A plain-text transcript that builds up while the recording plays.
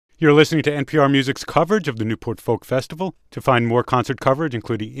You're listening to NPR Music's coverage of the Newport Folk Festival. To find more concert coverage,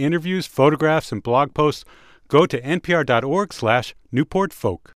 including interviews, photographs, and blog posts, go to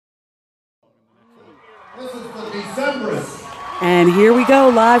npr.org/NewportFolk. This is the Decemberists. And here we go,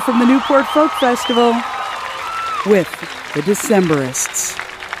 live from the Newport Folk Festival with the Decemberists.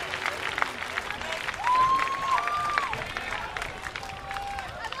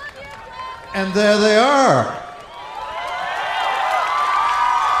 And there they are.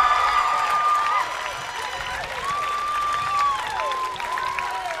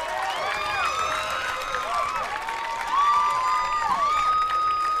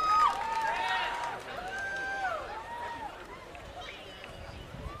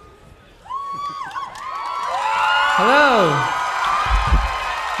 Hello.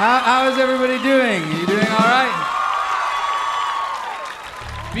 How is everybody doing? You doing all right?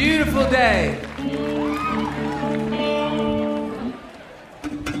 Beautiful day.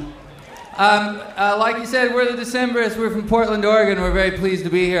 Like you said, we're the Decemberists. We're from Portland, Oregon. We're very pleased to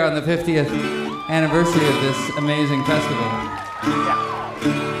be here on the 50th anniversary of this amazing festival.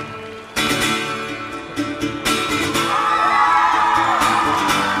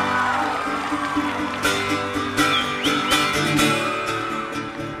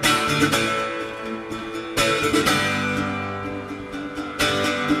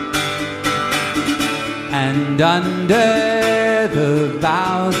 And under the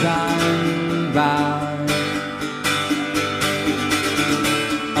boughs unbound,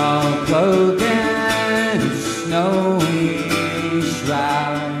 all clothed in a snowy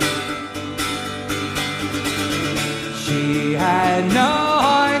shroud, she had no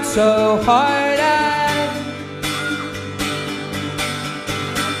heart so hard-eyed,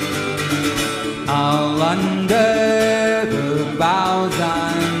 all under the boughs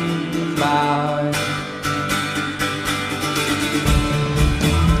unbound.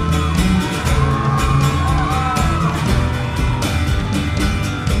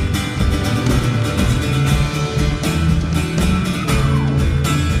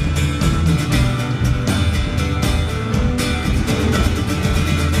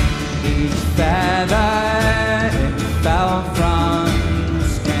 Feather, it fell from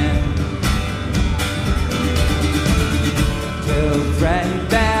skin till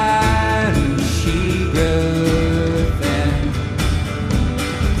threadbare she grew thin.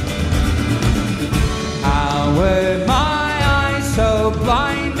 How were my eyes so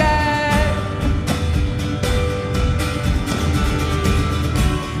blinded?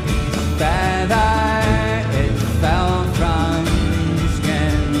 Feather, it fell from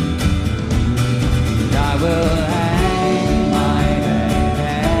skin. I will hang my head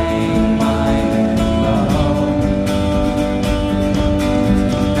low.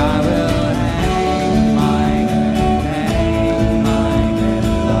 I will hang my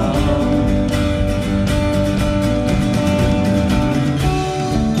head low.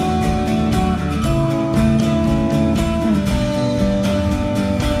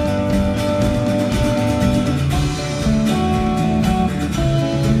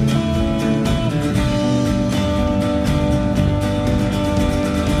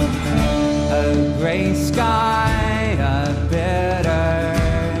 A gray sky, a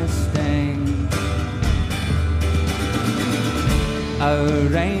bitter sting, a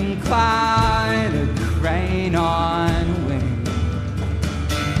rain cloud, a crane on wing,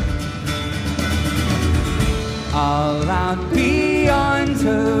 all out beyond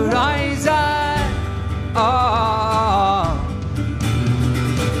horizon. Oh,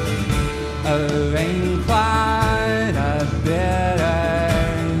 a rain cloud, a bitter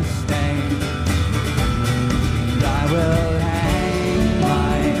stain. I will hang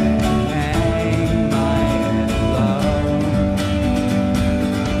my head low.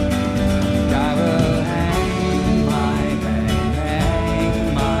 I will hang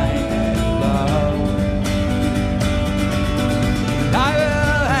my head low. I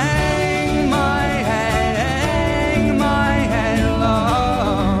will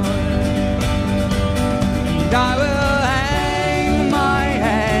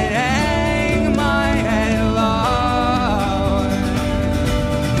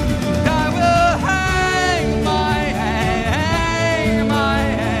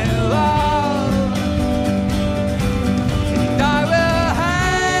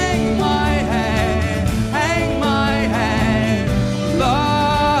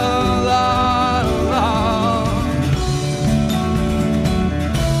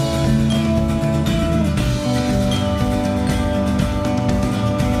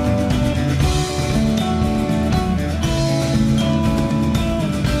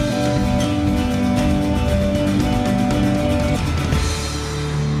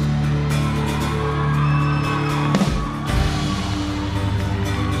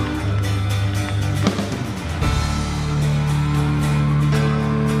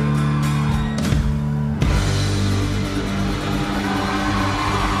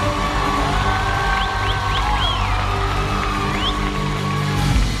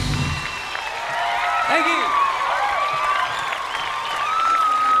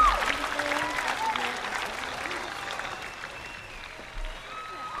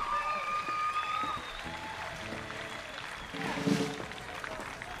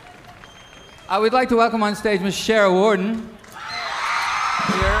We'd like to welcome on stage Miss Shara Warden.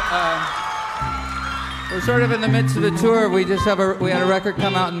 We're sort of in the midst of a tour. We had a record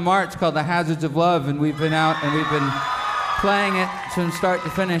come out in March called The Hazards of Love, and we've been out and we've been playing it from start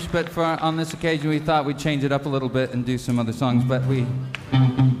to finish. But on this occasion, we thought we'd change it up a little bit and do some other songs. But we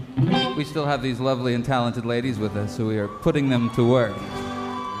still have these lovely and talented ladies with us, so we are putting them to work.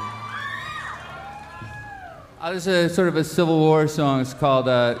 This is sort of a Civil War song. It's called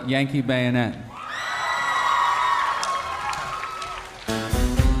Yankee Bayonet.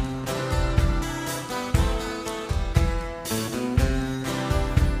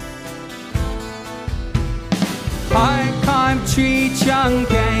 High climb tree trunk,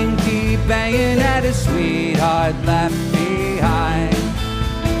 Yankee bayonet, a sweetheart left behind.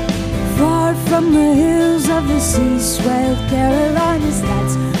 Far from the hills of the sea swelled Carolinas,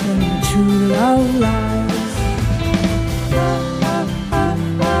 that's when the true love lies.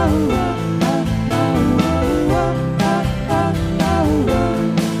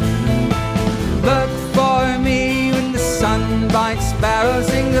 Look for me when the sun bites sparrows,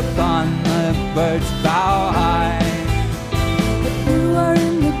 sing upon the birch bough high. You are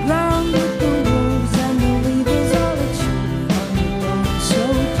in the ground with the wolves and the weavers all at you on the road so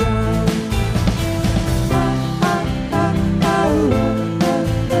dry.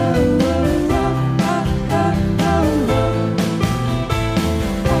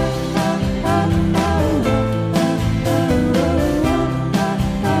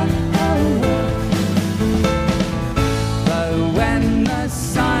 But when the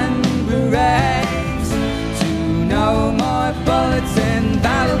sun breaks to no more bullets in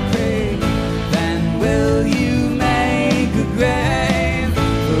Battle Creek, then will you make a grave?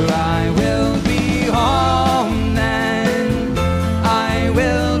 For I will be home then. I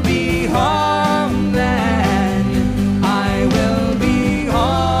will be home then. I will be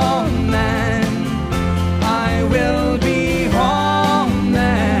home then. I will be home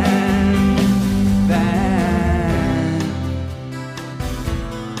then.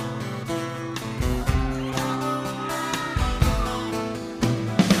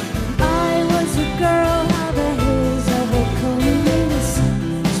 I was a girl, how the hills of a coming in the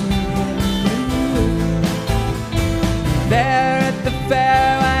sun There at the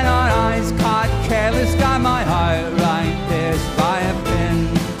fair when our eyes caught careless, got my heart right pierced by a pin.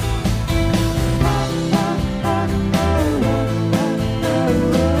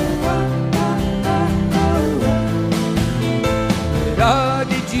 But oh,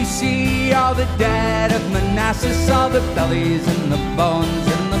 did you see all the dead of Manassas, all the bellies and the bones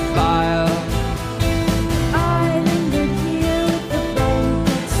in the fire? I lingered here with the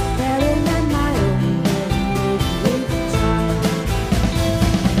blankets, better than my own bed with the child.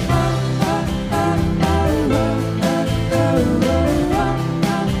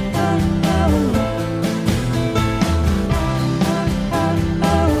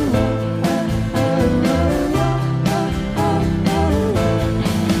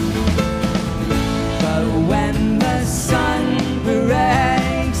 But when the sun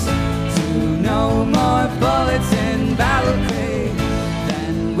breaks to no more bullets in Battle Creek,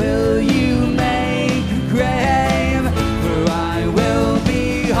 then will you make a grave? For I will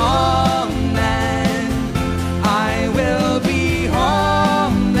be home then. I will be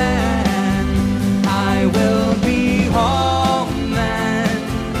home then. I will be home then.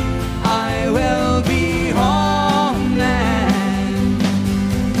 I will be home then.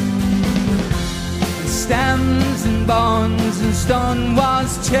 Stems and bones and stone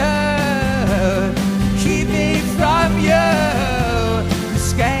walls churn, keep me from you. The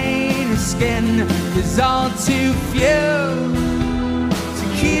skein of skin is all too few to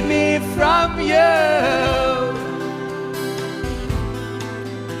keep me from you.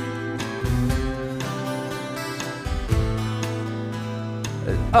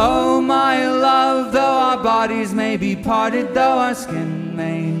 Oh, my love, though our bodies may be parted, though our skin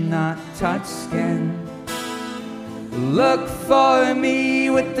may not touch skin, look for me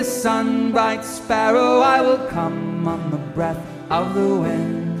with the sun-bright sparrow. I will come on the breath of the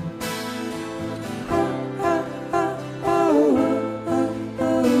wind.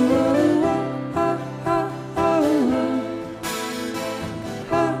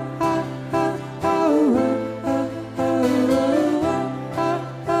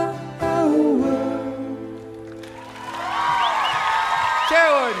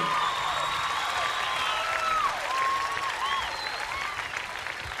 Shara Warden.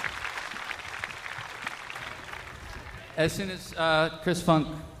 As soon as Chris Funk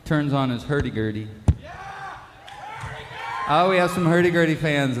turns on his hurdy-gurdy. Oh, we have some hurdy-gurdy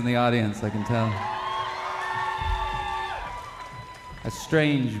fans in the audience, I can tell. A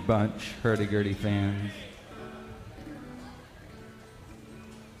strange bunch, hurdy-gurdy fans.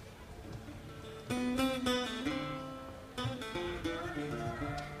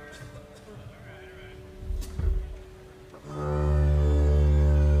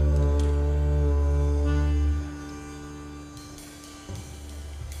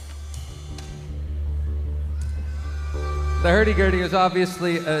 The hurdy-gurdy is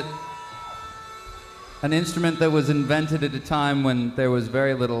obviously an instrument that was invented at a time when there was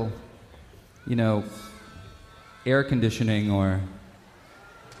very little, air conditioning or,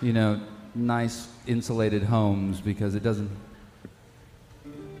 nice insulated homes because it doesn't...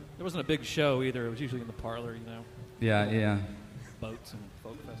 There wasn't a big show either. It was usually in the parlor, Yeah. boats and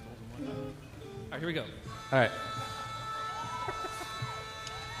folk festivals and whatnot. All right, here we go. All right.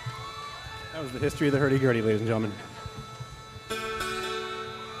 That was the history of the hurdy-gurdy, ladies and gentlemen.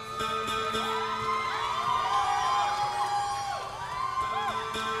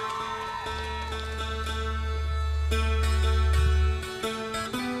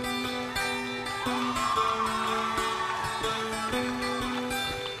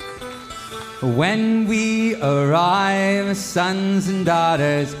 When we arrive, sons and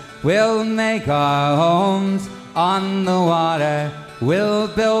daughters, we'll make our homes on the water. We'll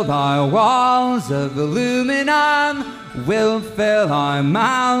build our walls of aluminum. We'll fill our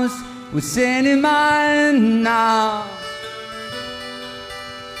mouths with cinnamon now.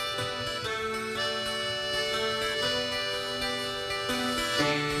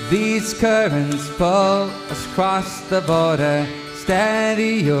 These currents pull us across the border.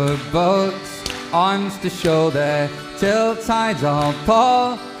 Steady your boats, arms to shoulder, till tides all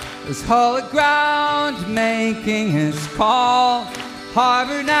pull. This hull aground, making his call.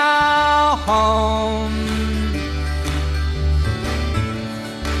 Harbor now, home.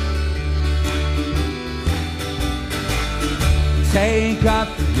 Take up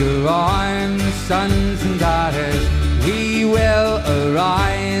your arms, sons and daughters. We will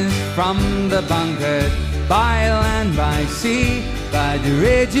arise from the bunkers. By land, by sea, by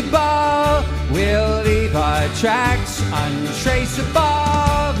dirigible, we'll leave our tracks untraceable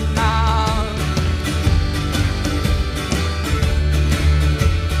now.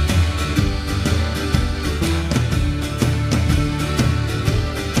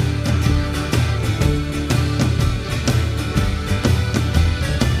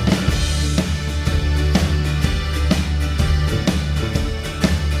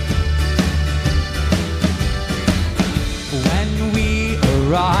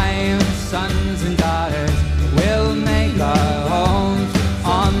 Arrive, sons and daughters, we'll make our homes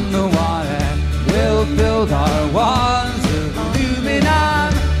on the water. We'll build our walls of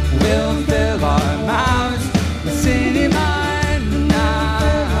aluminum. We'll fill our mouths with cinnamon now.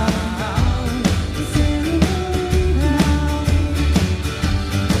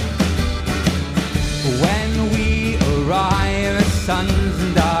 When we arrive, sons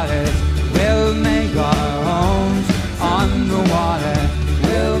and daughters, we'll make our homes on the water.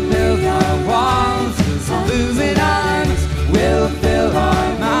 We'll build our walls with aluminum. We'll fill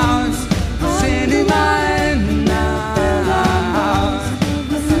our mouths with cinnamon now.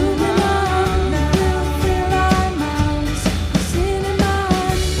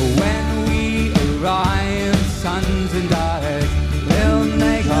 When we arrive, sons and daughters, we'll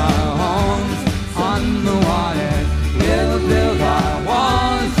make our homes on the water. We'll build our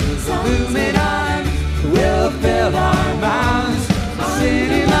walls with aluminum. We'll fill our mouths with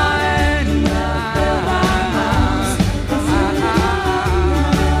cinnamon now.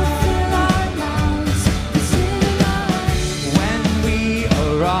 When we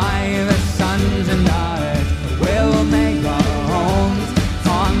arrive, sons and daughters, we'll make our homes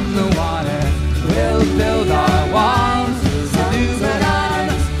on the water. We'll build our walls with aluminum.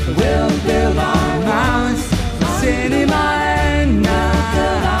 We'll build our mouths with cinnamon now.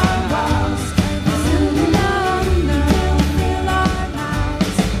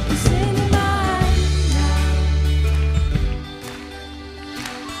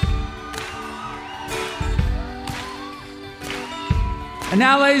 And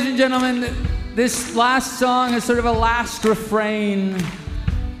now, ladies and gentlemen, this last song is sort of a last refrain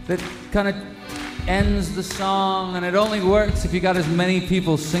that kind of ends the song, and it only works if you got as many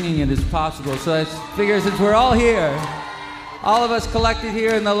people singing it as possible. So I figure since we're all here, all of us collected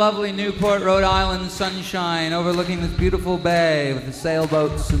here in the lovely Newport, Rhode Island sunshine, overlooking this beautiful bay with the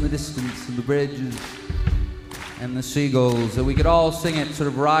sailboats in the distance and the bridges and the seagulls, that we could all sing it, sort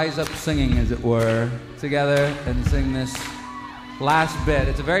of rise up singing, as it were, together and sing this last bit.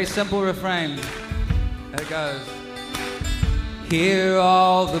 It's a very simple refrain. There it goes. Hear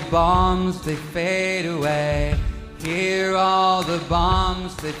all the bombs, they fade away. Hear all the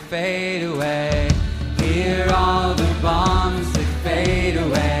bombs that fade away. Hear all the bombs that fade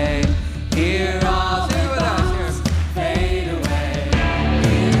away. Hear all the bombs fade away.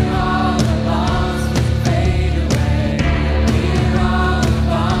 Hear all the bombs fade away. Hear all the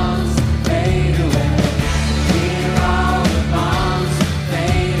bombs fade away. Hear all the bombs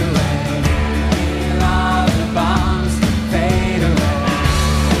fade away. Hear all the bombs fade away.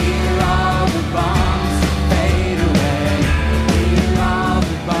 Hear all the bombs fade away. Hear all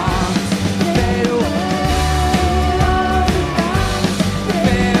the bombs fade away.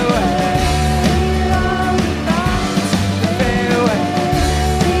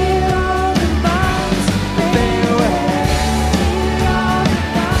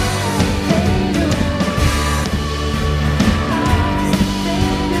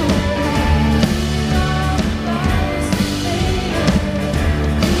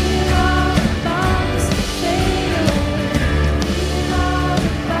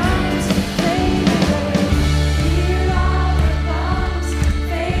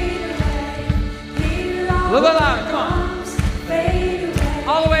 A little bit louder, come on.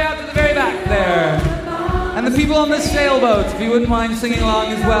 All the way out to the very back there. And the people on the sailboats, if you wouldn't mind singing along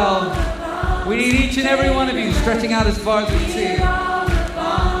as well. We need each and every one of you stretching out as far as we can see. Louder.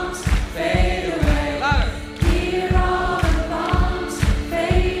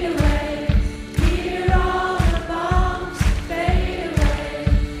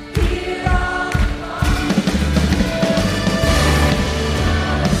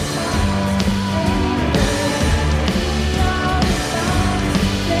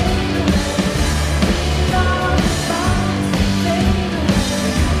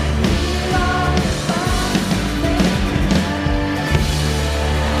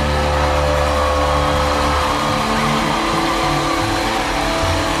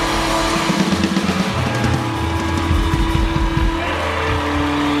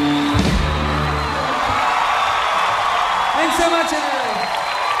 Thanks so much, everybody.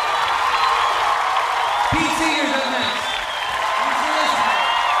 Pete Seeger's up next. Thanks for listening.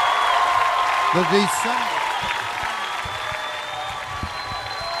 The December.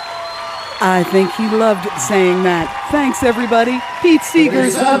 I think he loved saying that. Thanks, everybody. Pete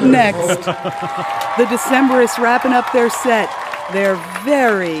Seeger's up next. The Decemberists wrapping up their set. Their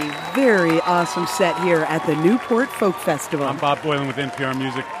very, very awesome set here at the Newport Folk Festival. I'm Bob Boylan with NPR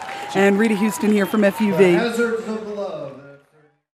Music. And Rita Houston here from The FUV. Hazards of